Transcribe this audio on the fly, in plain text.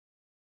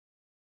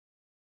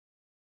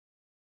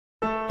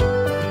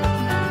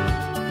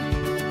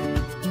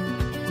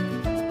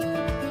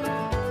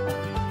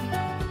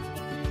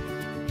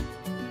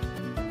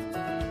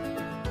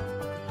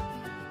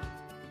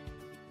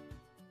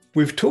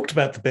We've talked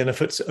about the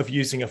benefits of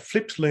using a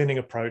flipped learning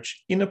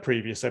approach in a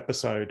previous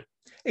episode.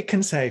 It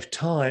can save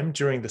time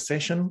during the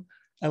session,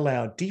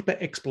 allow deeper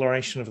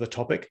exploration of the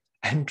topic,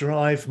 and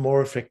drive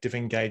more effective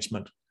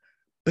engagement.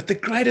 But the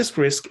greatest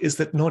risk is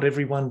that not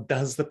everyone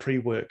does the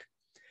pre-work.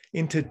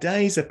 In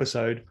today's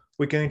episode,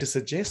 we're going to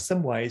suggest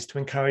some ways to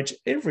encourage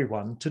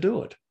everyone to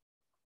do it.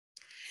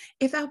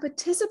 If our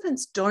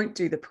participants don't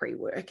do the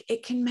pre-work,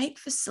 it can make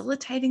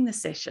facilitating the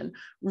session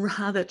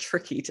rather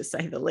tricky, to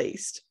say the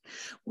least.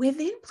 We're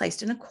then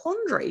placed in a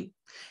quandary.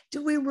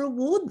 Do we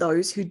reward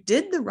those who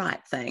did the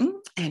right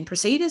thing and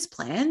proceed as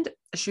planned,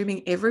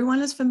 assuming everyone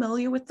is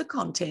familiar with the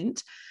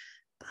content,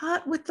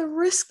 but with the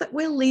risk that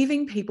we're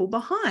leaving people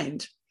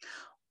behind?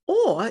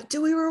 Or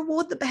do we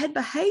reward the bad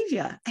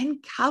behavior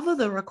and cover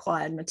the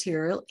required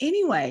material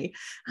anyway,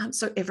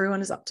 so everyone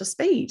is up to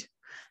speed?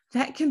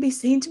 That can be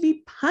seen to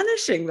be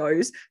punishing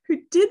those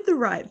who did the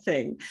right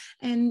thing,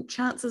 and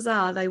chances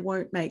are they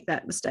won't make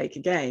that mistake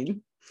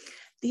again.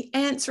 The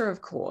answer,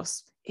 of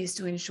course, is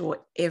to ensure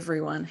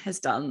everyone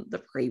has done the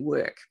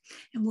pre-work,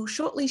 and we'll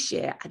shortly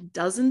share a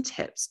dozen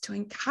tips to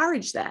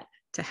encourage that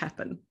to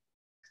happen.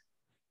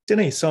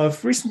 Denise,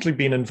 I've recently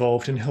been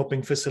involved in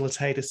helping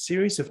facilitate a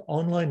series of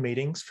online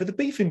meetings for the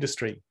beef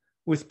industry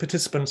with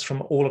participants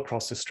from all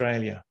across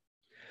Australia.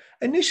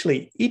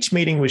 Initially, each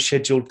meeting was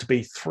scheduled to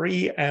be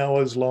 3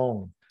 hours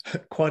long,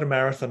 quite a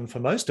marathon for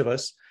most of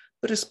us,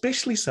 but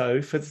especially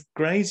so for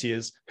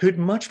graziers who'd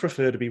much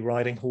prefer to be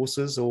riding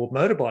horses or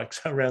motorbikes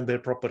around their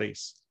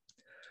properties.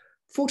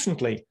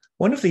 Fortunately,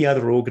 one of the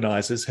other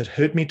organisers had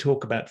heard me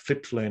talk about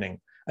flipped learning,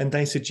 and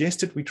they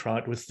suggested we try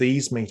it with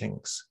these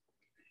meetings.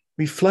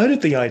 We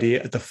floated the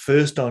idea at the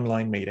first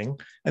online meeting,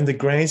 and the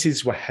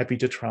graziers were happy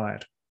to try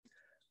it.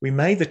 We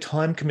made the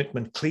time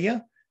commitment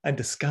clear and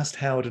discussed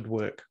how it'd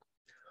work.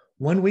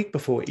 1 week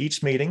before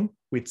each meeting,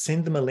 we'd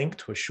send them a link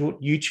to a short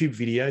YouTube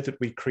video that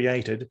we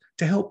created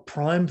to help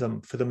prime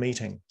them for the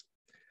meeting.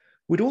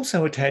 We'd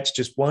also attach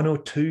just 1 or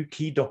 2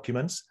 key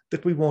documents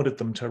that we wanted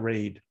them to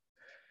read.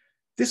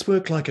 This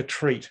worked like a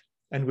treat,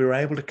 and we were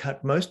able to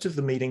cut most of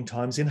the meeting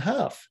times in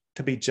half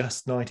to be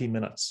just 90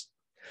 minutes.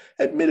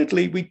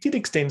 Admittedly, we did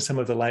extend some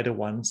of the later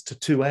ones to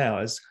 2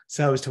 hours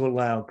so as to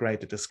allow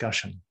greater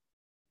discussion.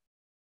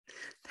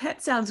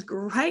 That sounds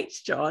great,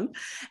 John.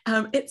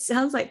 It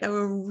sounds like they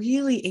were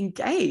really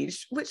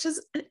engaged, which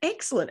is an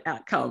excellent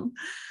outcome.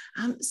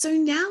 So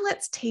now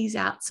let's tease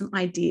out some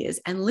ideas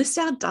and list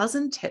our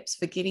dozen tips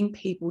for getting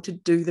people to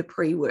do the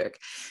pre-work.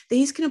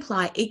 These can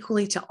apply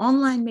equally to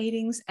online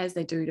meetings as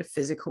they do to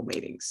physical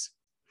meetings.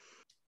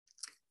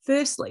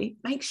 Firstly,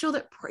 make sure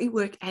that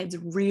pre-work adds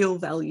real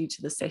value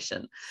to the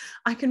session.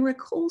 I can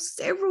recall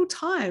several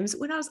times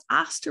when I was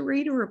asked to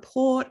read a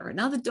report or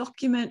another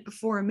document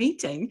before a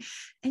meeting,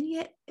 and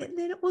yet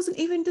then it wasn't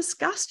even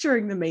discussed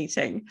during the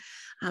meeting.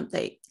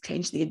 They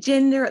changed the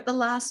agenda at the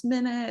last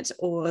minute,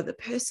 or the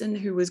person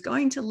who was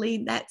going to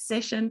lead that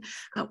session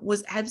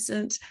was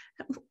absent.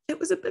 It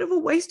was a bit of a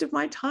waste of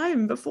my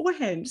time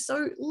beforehand.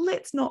 So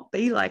let's not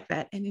be like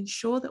that and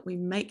ensure that we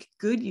make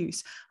good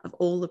use of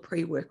all the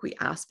pre-work we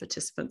ask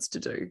participants to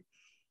do.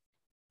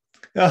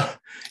 Oh,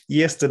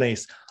 yes,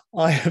 Denise.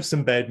 I have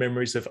some bad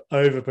memories of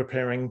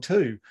over-preparing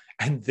too,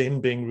 and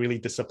then being really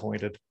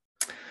disappointed.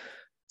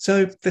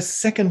 So the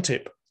second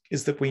tip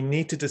is that we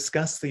need to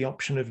discuss the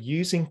option of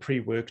using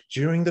pre-work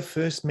during the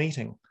first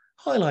meeting,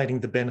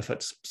 highlighting the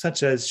benefits,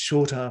 such as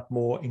shorter,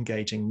 more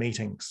engaging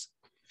meetings.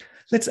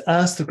 Let's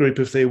ask the group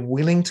if they're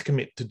willing to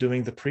commit to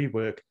doing the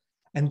pre-work,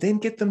 and then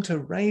get them to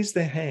raise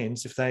their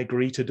hands if they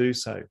agree to do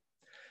so.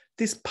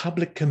 This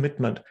public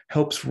commitment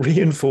helps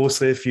reinforce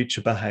their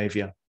future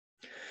behaviour.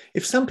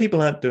 If some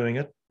people aren't doing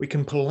it, we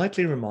can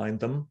politely remind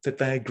them that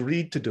they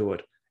agreed to do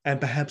it, and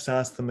perhaps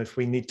ask them if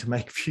we need to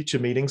make future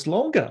meetings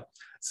longer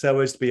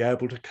so as to be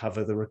able to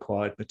cover the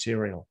required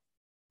material.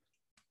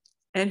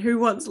 And who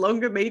wants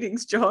longer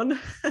meetings, John?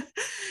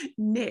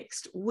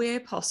 Next, where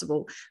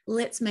possible,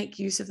 let's make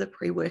use of the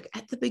pre-work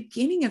at the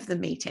beginning of the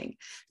meeting.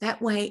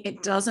 That way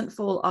it doesn't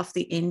fall off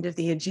the end of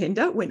the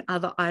agenda when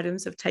other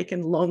items have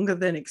taken longer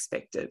than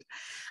expected.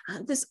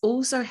 This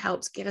also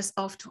helps get us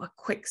off to a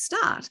quick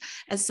start,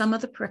 as some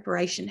of the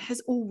preparation has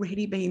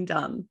already been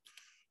done.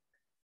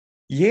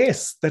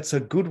 Yes, that's a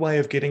good way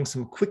of getting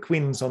some quick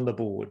wins on the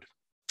board.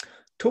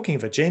 Talking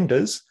of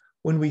agendas,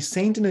 when we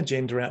send an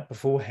agenda out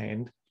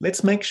beforehand,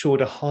 let's make sure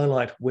to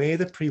highlight where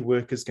the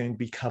pre-work is going to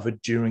be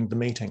covered during the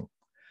meeting.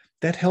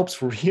 That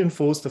helps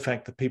reinforce the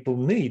fact that people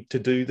need to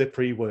do the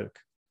pre-work.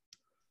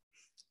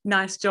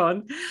 Nice,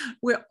 John.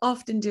 We're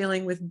often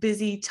dealing with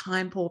busy,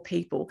 time-poor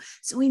people,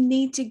 so we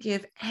need to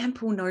give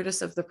ample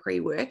notice of the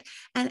pre-work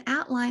and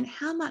outline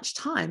how much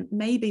time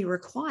may be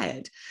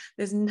required.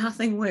 There's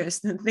nothing worse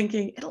than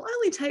thinking it'll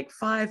only take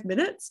 5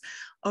 minutes,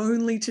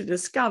 only to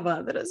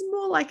discover that it's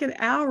more like an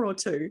hour or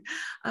two.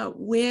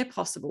 Where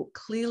possible,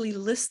 clearly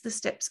list the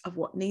steps of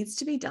what needs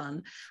to be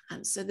done,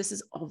 so this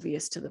is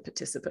obvious to the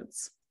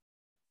participants.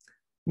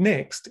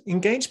 Next,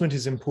 engagement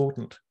is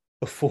important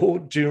before,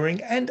 during,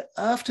 and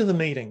after the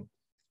meeting.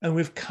 And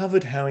we've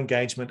covered how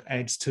engagement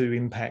adds to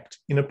impact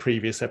in a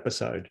previous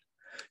episode.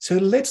 So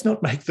let's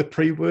not make the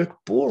pre-work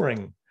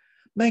boring.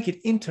 Make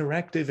it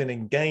interactive and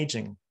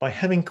engaging by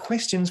having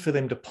questions for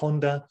them to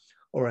ponder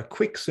or a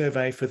quick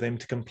survey for them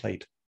to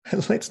complete.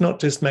 Let's not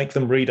just make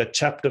them read a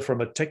chapter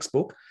from a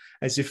textbook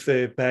as if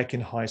they're back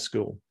in high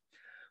school.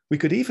 We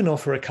could even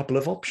offer a couple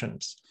of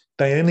options.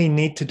 They only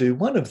need to do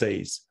one of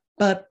these,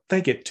 but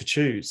they get to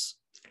choose.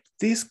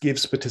 This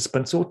gives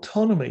participants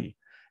autonomy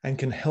and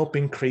can help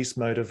increase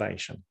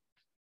motivation.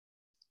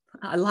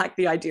 I like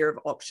the idea of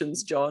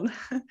options, John.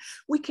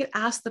 We could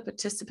ask the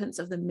participants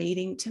of the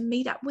meeting to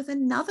meet up with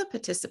another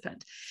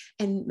participant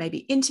and maybe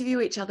interview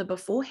each other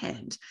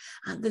beforehand.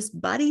 This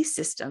buddy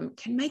system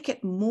can make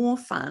it more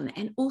fun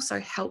and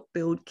also help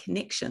build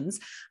connections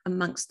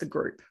amongst the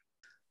group.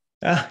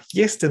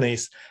 Yes,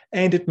 Denise.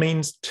 And it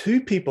means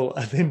two people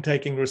are then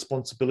taking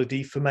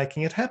responsibility for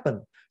making it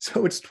happen.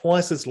 So it's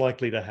twice as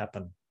likely to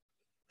happen.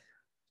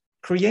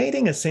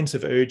 Creating a sense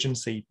of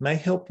urgency may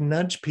help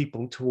nudge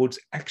people towards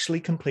actually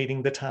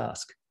completing the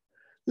task.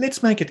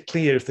 Let's make it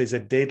clear if there's a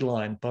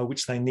deadline by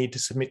which they need to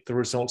submit the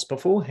results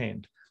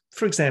beforehand.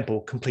 For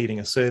example,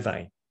 completing a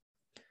survey.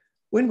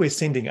 When we're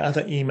sending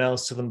other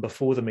emails to them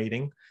before the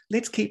meeting,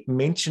 let's keep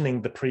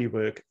mentioning the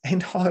pre-work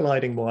and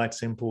highlighting why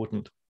it's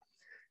important.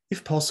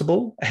 If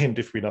possible, and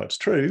if we know it's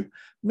true,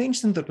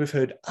 mention that we've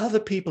heard other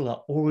people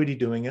are already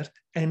doing it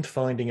and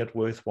finding it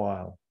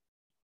worthwhile.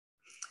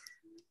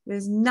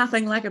 There's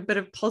nothing like a bit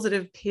of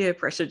positive peer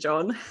pressure,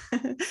 John.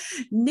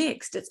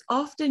 Next, it's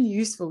often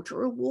useful to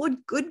reward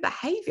good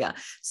behaviour.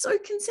 So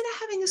consider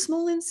having a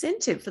small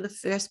incentive for the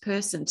first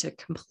person to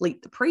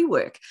complete the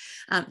pre-work.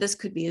 This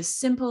could be as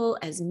simple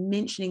as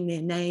mentioning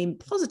their name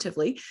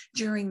positively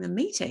during the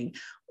meeting,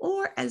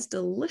 or as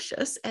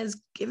delicious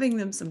as giving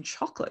them some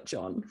chocolate,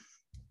 John.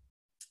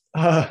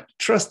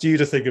 Trust you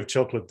to think of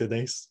chocolate,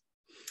 Denise.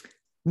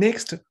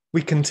 Next,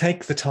 we can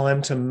take the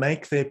time to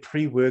make their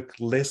pre-work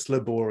less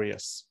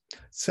laborious.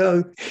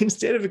 So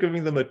instead of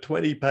giving them a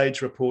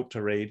 20-page report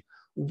to read,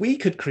 we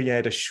could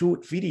create a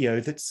short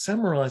video that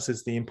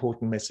summarises the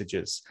important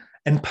messages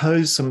and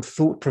pose some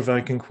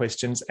thought-provoking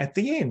questions at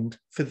the end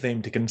for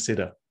them to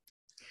consider.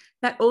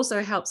 That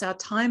also helps our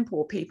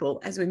time-poor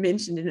people, as we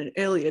mentioned in an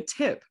earlier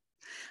tip.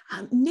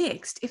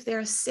 Next, if there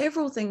are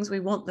several things we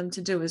want them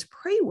to do as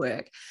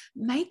pre-work,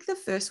 make the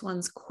first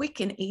ones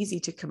quick and easy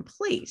to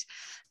complete.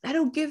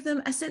 That'll give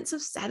them a sense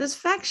of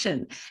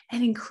satisfaction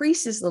and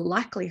increases the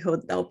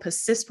likelihood they'll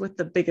persist with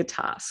the bigger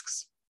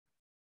tasks.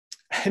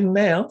 And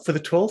now for the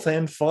 12th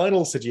and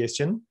final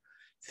suggestion,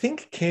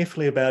 think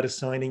carefully about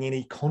assigning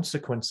any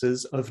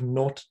consequences of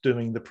not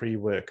doing the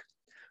pre-work.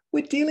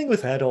 We're dealing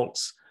with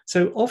adults,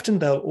 so often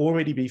they'll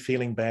already be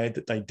feeling bad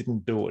that they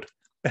didn't do it,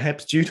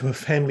 perhaps due to a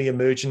family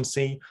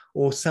emergency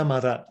or some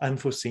other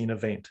unforeseen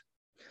event.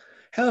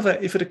 However,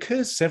 if it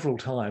occurs several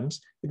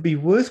times, it'd be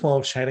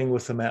worthwhile chatting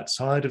with them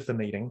outside of the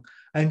meeting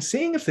and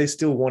seeing if they're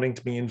still wanting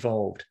to be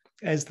involved,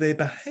 as their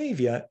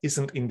behaviour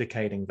isn't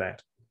indicating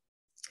that.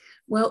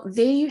 Well,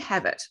 there you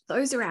have it.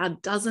 Those are our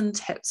dozen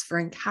tips for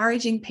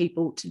encouraging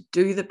people to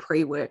do the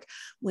pre-work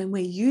when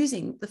we're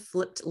using the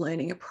flipped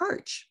learning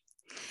approach.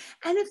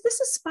 And if this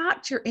has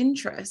sparked your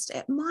interest,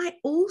 it might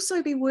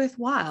also be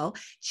worthwhile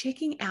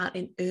checking out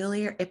an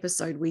earlier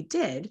episode we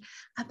did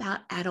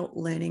about adult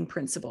learning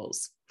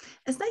principles,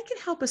 as they can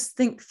help us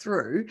think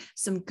through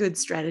some good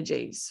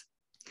strategies.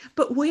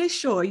 But we're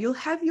sure you'll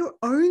have your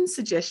own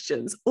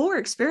suggestions or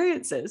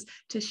experiences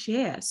to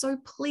share. So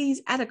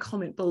please add a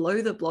comment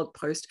below the blog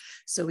post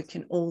so we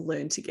can all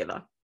learn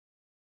together.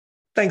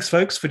 Thanks,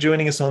 folks, for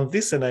joining us on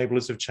this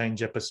Enablers of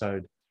Change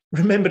episode.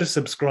 Remember to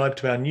subscribe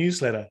to our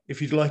newsletter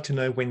if you'd like to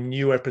know when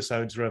new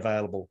episodes are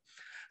available.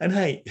 And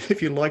hey,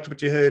 if you liked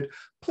what you heard,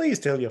 please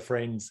tell your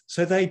friends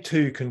so they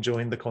too can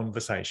join the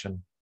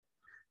conversation.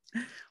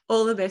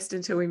 All the best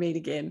until we meet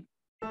again.